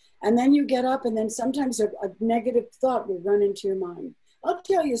 And then you get up, and then sometimes a negative thought will run into your mind. I'll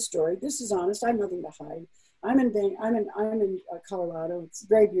tell you a story. This is honest. I have nothing to hide. I'm in Colorado. It's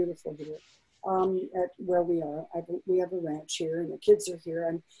very beautiful here. At where we are, we have a ranch here, and the kids are here,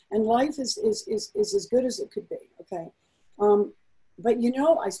 and life is as good as it could be. Okay, but you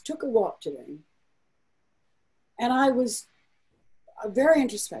know, I took a walk today, and I was very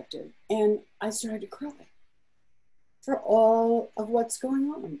introspective, and I started to cry for all of what's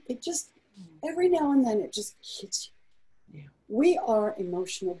going on. It just, every now and then, it just hits you. Yeah. We are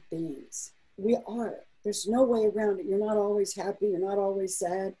emotional beings. We are. There's no way around it. You're not always happy. You're not always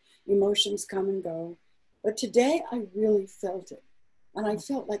sad. Emotions come and go. But today I really felt it. And I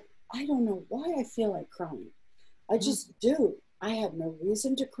felt like, I don't know why I feel like crying. I just do. I have no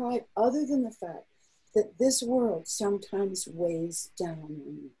reason to cry other than the fact that this world sometimes weighs down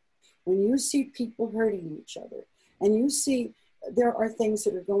on you. When you see people hurting each other, and you see there are things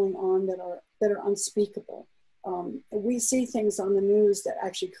that are going on that are unspeakable. We see things on the news that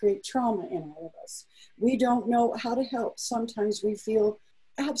actually create trauma in all of us. We don't know how to help. Sometimes we feel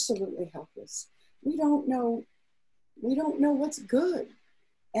absolutely helpless. We don't know what's good.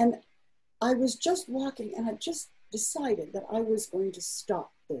 And I was just walking, and I just decided that I was going to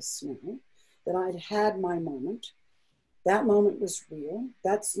stop this now, that I'd had my moment. That moment was real.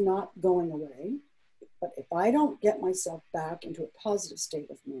 That's not going away. But if I don't get myself back into a positive state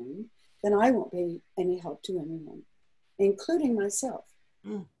of mind, then I won't be any help to anyone, including myself.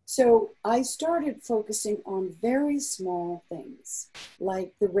 So I started focusing on very small things,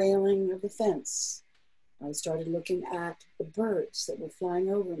 like the railing of the fence. I started looking at the birds that were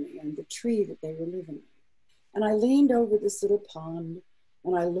flying over me and the tree that they were living in. And I leaned over this little pond,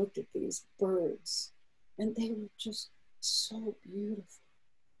 and I looked at these birds, and they were just so beautiful.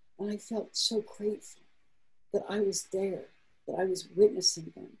 And I felt so grateful that I was there, that I was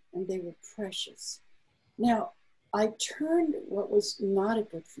witnessing them, and they were precious. Now, I turned what was not a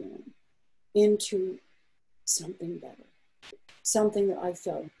good feeling into something better, something that I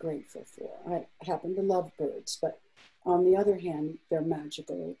felt grateful for. I happen to love birds, but on the other hand, they're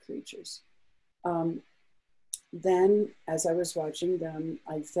magical little creatures. Then, as I was watching them,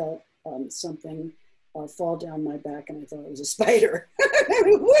 I felt something fall down my back, and I thought it was a spider.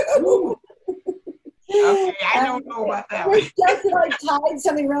 Okay, I don't know about that. Just that I tied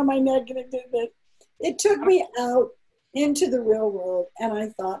something around my neck, and it did this. It took me out into the real world, and I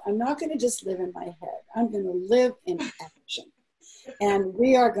thought, I'm not going to just live in my head. I'm going to live in action, and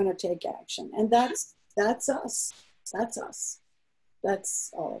we are going to take action, and that's us. That's us.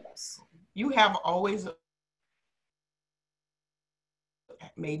 That's all of us. You have always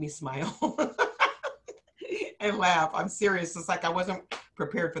made me smile and laugh. I'm serious. It's like I wasn't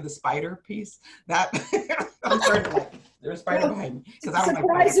prepared for the spider piece. That I'm sorry, there's a spider behind me because I don't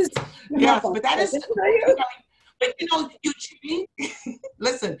like spiders. Yes, but that is. But you know, you change.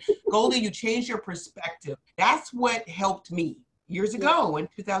 Listen, Goldie, you changed your perspective. That's what helped me years ago in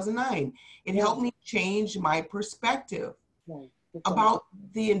 2009. It helped me change my perspective about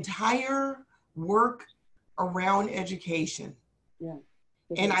the entire work around education. Yeah.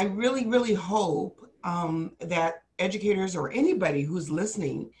 And I really, really hope that educators or anybody who's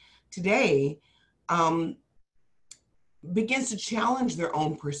listening today begins to challenge their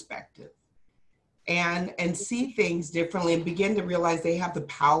own perspective and see things differently and begin to realize they have the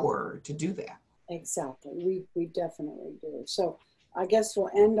power to do that. Exactly. We definitely do. So I guess we'll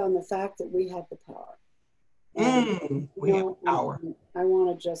end on the fact that we have the power. We have power. I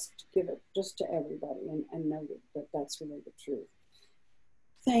want to just give it just to everybody and know that that's really the truth.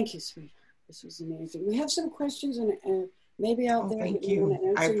 Thank you, sweetheart. This was amazing. We have some questions and maybe out there. Thank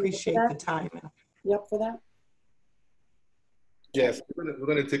you. I appreciate the time. You up for that? Yes, we're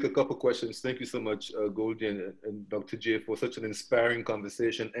going to take a couple questions. Thank you so much, Goldie and Dr. J, for such an inspiring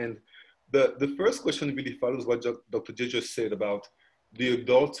conversation. And the first question really follows what Dr. J just said about the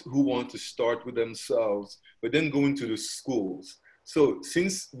adults who want to start with themselves, but then go into the schools. So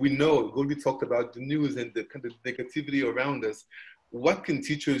since we know, Goldie talked about the news and the kind of negativity around us, what can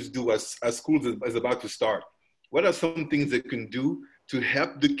teachers do as schools is about to start? What are some things they can do to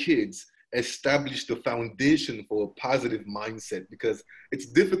help the kids establish the foundation for a positive mindset? Because it's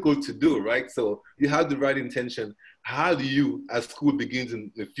difficult to do, right? So you have the right intention. How do you, as school begins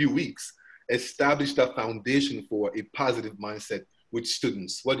in a few weeks, establish that foundation for a positive mindset with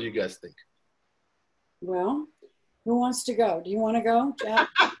students? What do you guys think? Well, who wants to go? Do you want to go, Jack?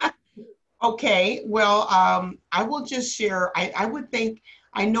 Okay, well, I will just share. I would think,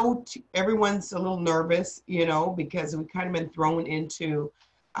 I know everyone's a little nervous, you know, because we've kind of been thrown into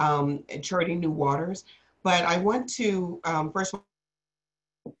Charting New Waters. But I want to first of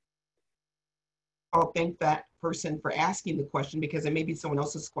all thank that person for asking the question, because it may be someone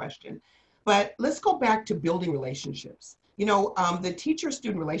else's question. But let's go back to building relationships. You know, the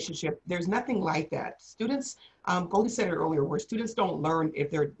teacher-student relationship, there's nothing like that. Students, Goldie said it earlier, where students don't learn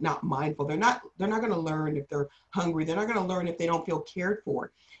if they're not mindful. They're not going to learn if they're hungry. They're not going to learn if they don't feel cared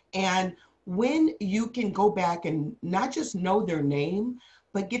for. And when you can go back and not just know their name,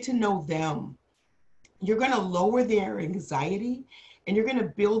 but get to know them, you're going to lower their anxiety, and you're going to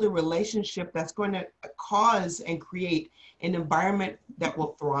build a relationship that's going to cause and create an environment that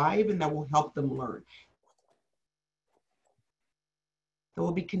will thrive and that will help them learn. That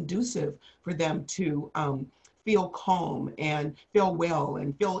will be conducive for them to feel calm and feel well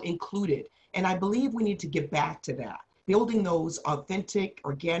and feel included. And I believe we need to get back to that, building those authentic,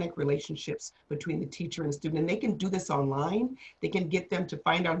 organic relationships between the teacher and the student. And they can do this online. They can get them to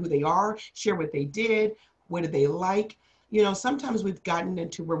find out who they are, share what they did, what do they like. You know, sometimes we've gotten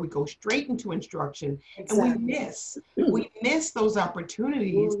into where we go straight into instruction, exactly. And we miss those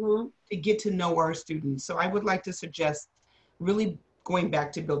opportunities to get to know our students. So I would like to suggest really going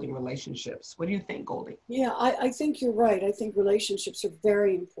back to building relationships. What do you think, Goldie? Yeah, I think you're right. I think relationships are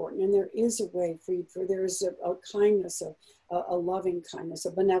very important, and there is a way there is a kindness, a loving kindness,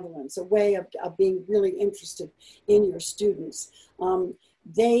 a benevolence, a way of being really interested in your students.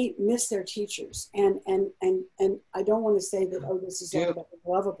 They miss their teachers, and I don't want to say that, oh, this is all about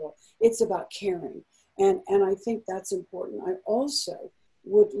lovable. It's about caring, and I think that's important. I also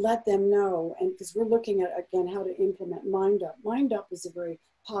would let them know, and because we're looking at, again, how to implement Mind Up. Mind Up is a very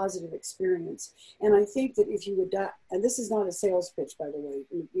positive experience, and I think that if you adapt, and this is not a sales pitch, by the way,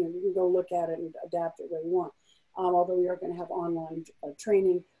 you can go look at it and adapt it where you want, although we are going to have online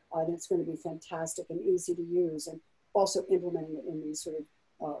training, and it's going to be fantastic and easy to use, and also implementing it in these sort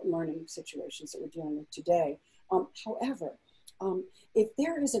of learning situations that we're dealing with today. However, if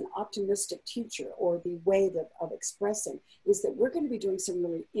there is an optimistic teacher, or the way of expressing is that we're going to be doing some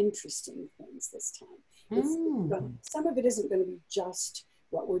really interesting things this time. Some of it isn't going to be just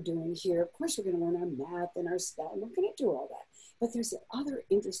what we're doing here. Of course, we're going to learn our math and our spelling. We're going to do all that. But there's other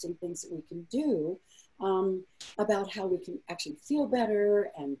interesting things that we can do about how we can actually feel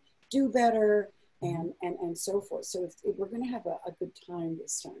better and do better and so forth. So if we're going to have a good time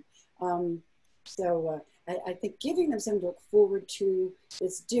this time. I think giving them something to look forward to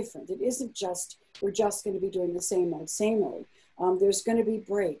is different. It isn't just, we're just going to be doing the same old. There's going to be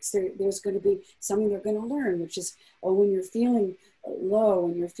breaks. There's going to be something they're going to learn, which is, when you're feeling low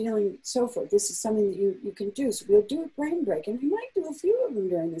and you're feeling so forth, this is something that you can do. So we'll do a brain break, and we might do a few of them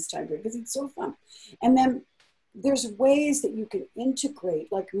during this time break because it's so fun. And then there's ways that you can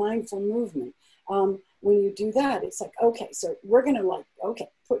integrate, like mindful movement. When you do that, it's like, okay, so we're going to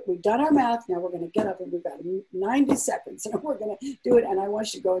we've done our math. Now we're going to get up, and we've got 90 seconds, and we're going to do it. And I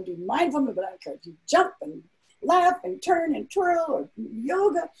want you to go and do mindful movement. I don't care if you jump and laugh and turn and twirl or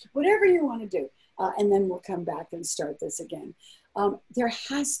yoga, whatever you want to do. And then we'll come back and start this again. There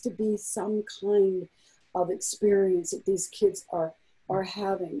has to be some kind of experience that these kids are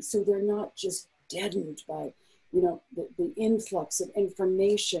having, so they're not just deadened by, the influx of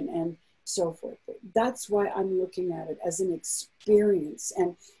information and so forth. That's why I'm looking at it as an experience.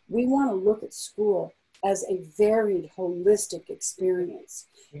 And we want to look at school as a varied, holistic experience.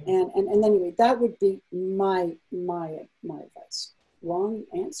 And anyway, that would be my advice. Long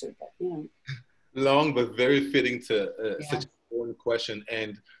answer, but Long, but very fitting to such an important question.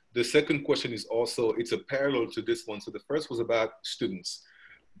 And the second question is also, it's a parallel to this one. So the first was about students.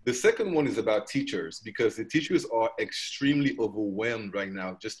 The second one is about teachers, because the teachers are extremely overwhelmed right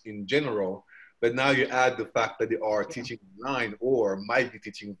now, just in general. But now you add the fact that they are teaching online or might be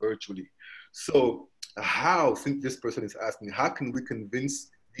teaching virtually. So how, since this person is asking, how can we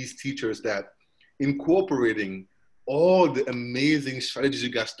convince these teachers that incorporating all the amazing strategies you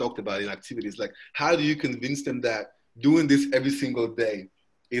guys talked about in activities, like how do you convince them that doing this every single day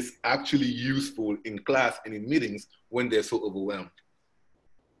is actually useful in class and in meetings when they're so overwhelmed?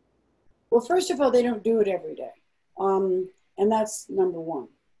 Well, first of all, they don't do it every day. And that's number one.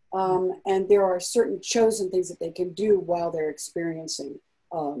 And there are certain chosen things that they can do while they're experiencing,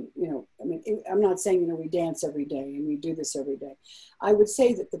 I'm not saying, we dance every day and we do this every day. I would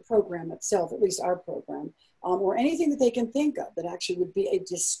say that the program itself, at least our program, or anything that they can think of that actually would be a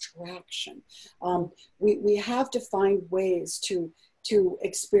distraction. We have to find ways to to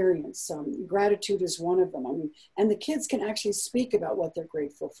experience. Gratitude is one of them. I mean, and the kids can actually speak about what they're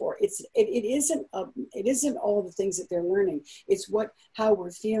grateful for. It isn't all the things that they're learning. It's how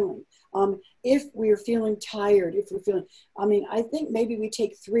we're feeling. If we're feeling tired, I think maybe we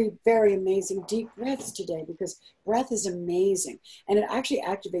take 3 very amazing deep breaths today, because breath is amazing and it actually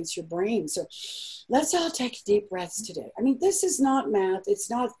activates your brain. So let's all take deep breaths today. I mean, this is not math. It's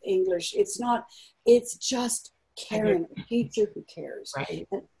not English. It's just caring, a teacher who cares. Right.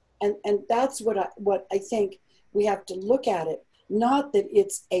 And that's what I think we have to look at it. Not that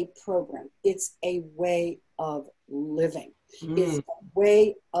it's a program, it's a way of living. It's a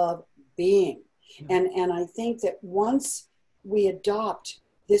way of being. And I think that once we adopt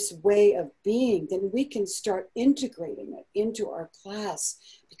this way of being, then we can start integrating it into our class,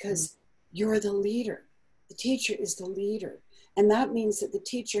 because you're the leader. The teacher is the leader. And that means that the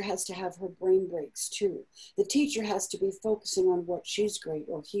teacher has to have her brain breaks too. The teacher has to be focusing on what she's great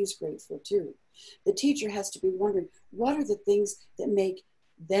or he's grateful too. The teacher has to be wondering, what are the things that make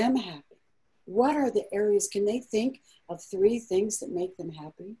them happy? What are the areas? Can they think of 3 things that make them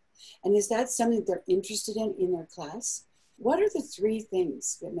happy? And is that something they're interested in their class? What are the 3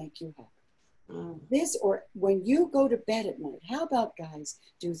 things that make you happy? This, or when you go to bed at night, how about, guys,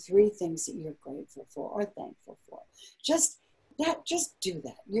 do 3 things that you're grateful for or thankful for? Just do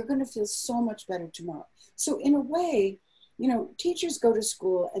that. You're going to feel so much better tomorrow. So in a way, teachers go to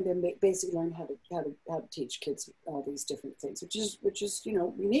school and then basically learn how to teach kids all these different things, which is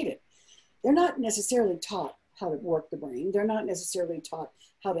we need it. They're not necessarily taught how to work the brain. They're not necessarily taught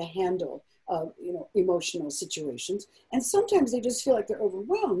how to handle emotional situations. And sometimes they just feel like they're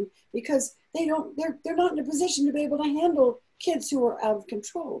overwhelmed because they're not in a position to be able to handle kids who are out of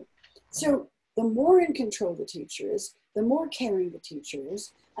control. So the more in control the teacher is, the more caring the teacher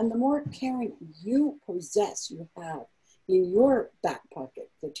is, and the more caring you have in your back pocket,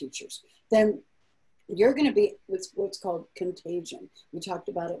 the teachers, then you're going to be what's called contagion. We talked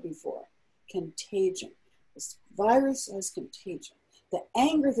about it before. Contagion. This virus has contagion. The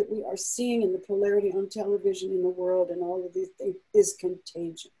anger that we are seeing in the polarity on television in the world and all of these things is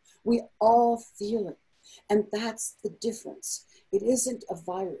contagion. We all feel it. And that's the difference. It isn't a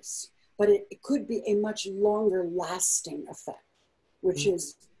virus, but it could be a much longer lasting effect, which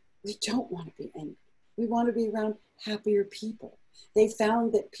is we don't want to be angry. We want to be around happier people. They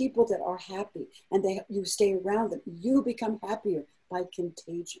found that people that are happy and you stay around them, you become happier by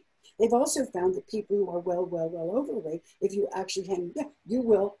contagion. They've also found that people who are well overweight, if you actually hang, you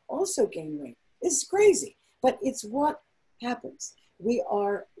will also gain weight. It's crazy, but it's what happens. We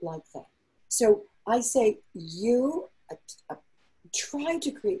are like that. So I say try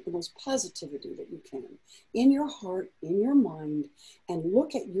to create the most positivity that you can in your heart, in your mind, and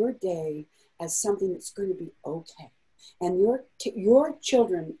look at your day as something that's going to be okay. And your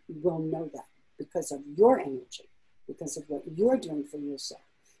children will know that because of your energy, because of what you're doing for yourself.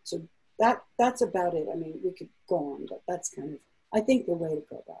 So that's about it. I mean, we could go on, but that's kind of, I think, the way to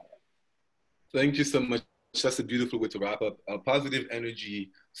go about it. Thank you so much. That's a beautiful way to wrap up. Positive energy,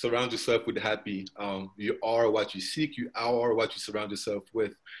 surround yourself with happy. You are what you seek. You are what you surround yourself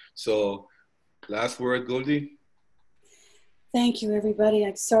with. So last word, Goldie. Thank you, everybody.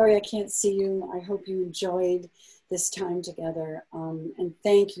 I'm sorry I can't see you. I hope you enjoyed this time together. And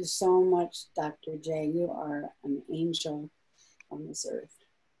thank you so much, Dr. J. You are an angel on this earth.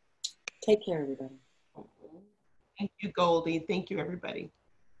 Take care, everybody. Thank you, Goldie. Thank you, everybody.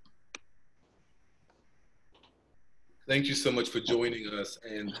 Thank you so much for joining us.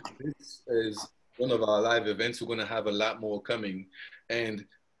 And this is one of our live events. We're going to have a lot more coming. And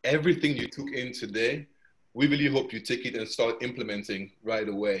everything you took in today, we really hope you take it and start implementing right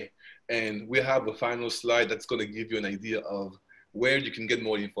away. And we have a final slide that's going to give you an idea of where you can get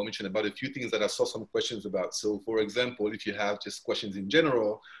more information about a few things that I saw some questions about. So for example, if you have just questions in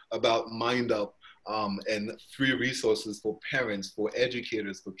general about Mind Up and free resources for parents, for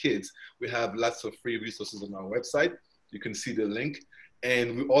educators, for kids, we have lots of free resources on our website. You can see the link.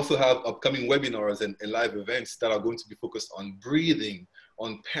 And we also have upcoming webinars and live events that are going to be focused on breathing,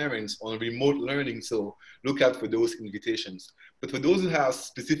 on parents, on remote learning. So look out for those invitations. But for those who have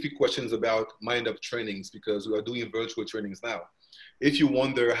specific questions about Mind Up trainings, because we are doing virtual trainings now, if you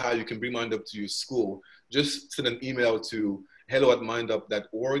wonder how you can bring Mind Up to your school, just send an email to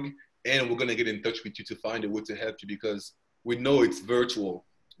hello@mindup.org, and we're going to get in touch with you to find a way to help you, because we know it's virtual,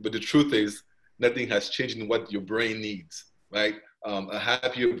 but the truth is nothing has changed in what your brain needs, right? A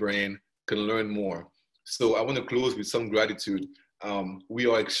happier brain can learn more. So I want to close with some gratitude. We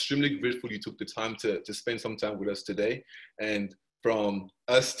are extremely grateful you took the time to spend some time with us today. And from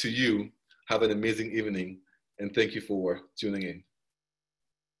us to you, have an amazing evening. And thank you for tuning in.